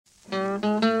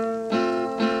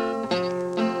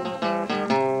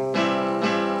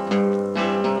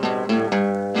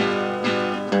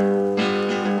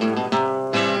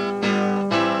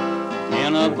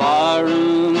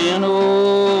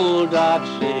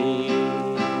street.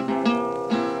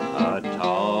 A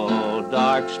tall,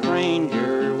 dark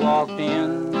stranger walked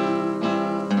in.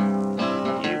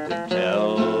 You could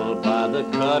tell by the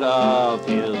cut of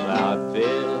his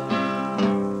outfit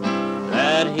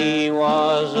that he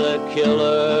was a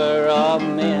killer of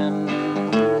men.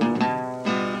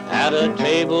 At a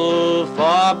table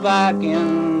far back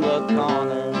in the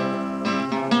corner,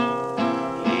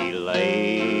 he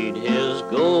laid his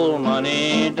gold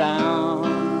money down.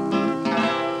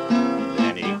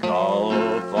 Then he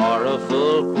called for a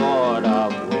full quart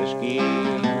of whiskey,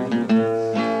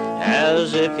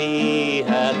 as if he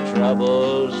had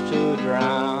troubles to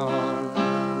drown.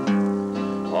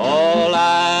 All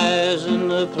eyes in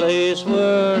the place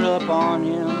were upon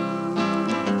him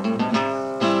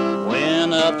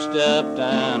when up stepped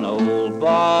an old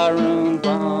barroom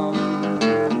bum.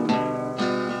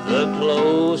 The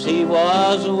clothes he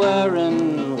was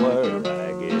wearing were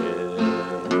ragged.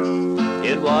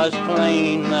 It was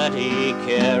plain that he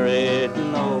carried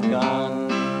no gun.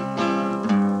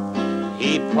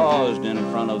 He paused in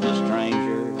front of the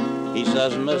stranger. He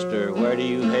says, "Mister, where do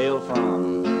you hail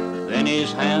from?" Then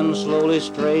his hand slowly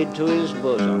strayed to his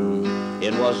bosom.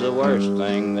 It was the worst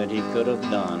thing that he could have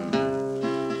done.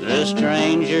 The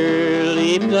stranger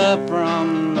leaped up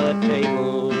from the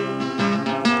table,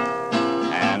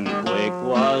 and quick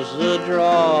was the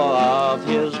draw of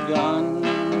his gun.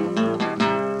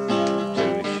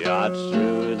 2 shots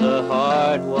through the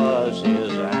heart was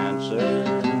his answer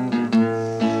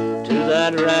to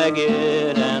that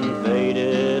ragged and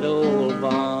faded old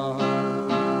bum.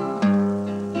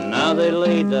 Now they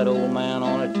laid that old man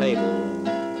on a table,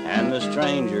 and the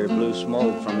stranger blew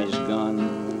smoke from his gun.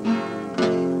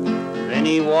 Then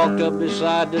he walked up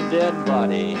beside the dead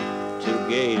body to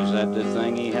gaze at the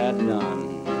thing he had done.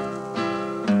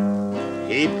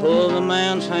 He pulled the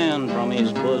man's hand from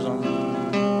his bosom,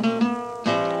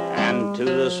 and to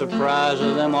the surprise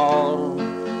of them all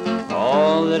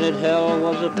that it held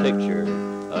was a picture,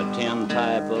 a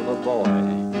tintype of a boy,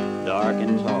 dark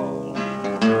and tall.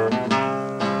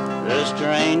 The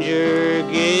stranger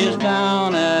gazed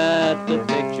down at the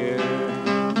picture.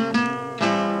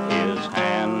 His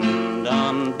hand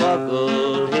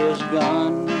unbuckled his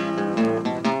gun.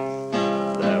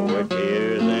 There were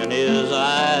tears in his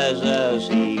eyes as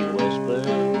he whispered,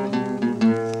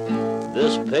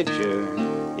 "This picture,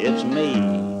 it's me,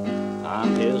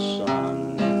 I'm his son."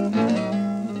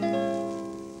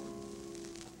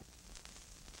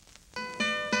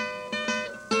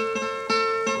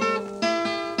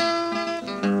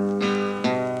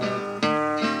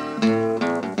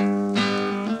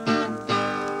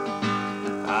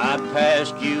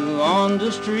 Passed you on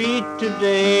the street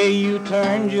today, you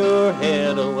turned your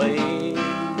head away.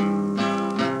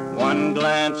 One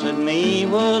glance at me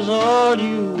was all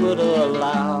you would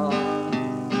allow.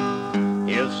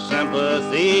 If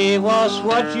sympathy was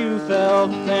what you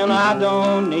felt, then I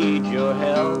don't need your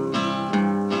help.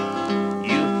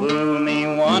 You fooled me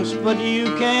once, but you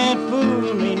can't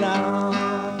fool me now.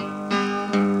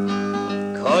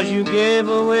 'Cause you gave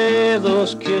away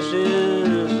those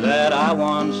kisses that I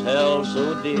once held so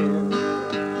dear.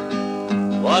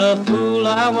 What a fool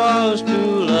I was to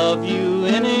love you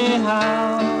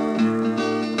anyhow.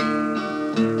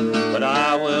 But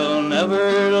I will never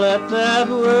let that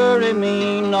worry me,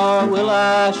 nor will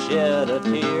I shed a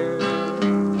tear.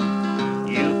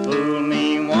 You fooled me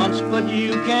once, but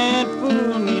you can't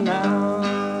fool me now.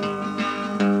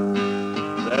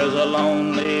 There's a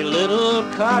lonely little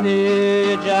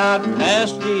cottage out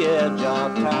past the edge of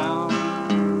town,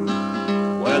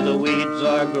 where the weeds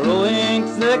are growing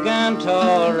thick and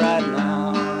tall right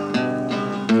now.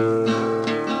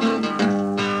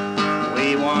 We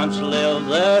once lived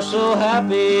there so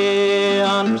happy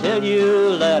until you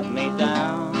let me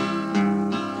down.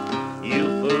 You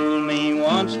fooled me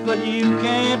once, but you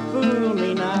can't fool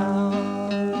me now.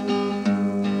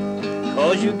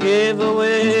 'Cause you gave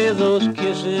away those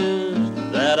kisses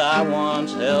that I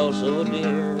once held so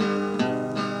dear.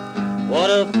 What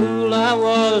a fool I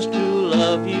was to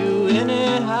love you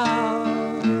anyhow.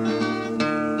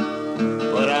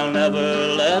 But I'll never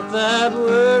let that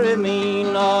worry me,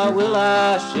 nor will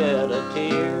I shed a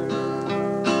tear.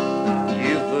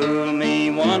 You fooled me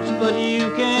once, but you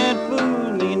can't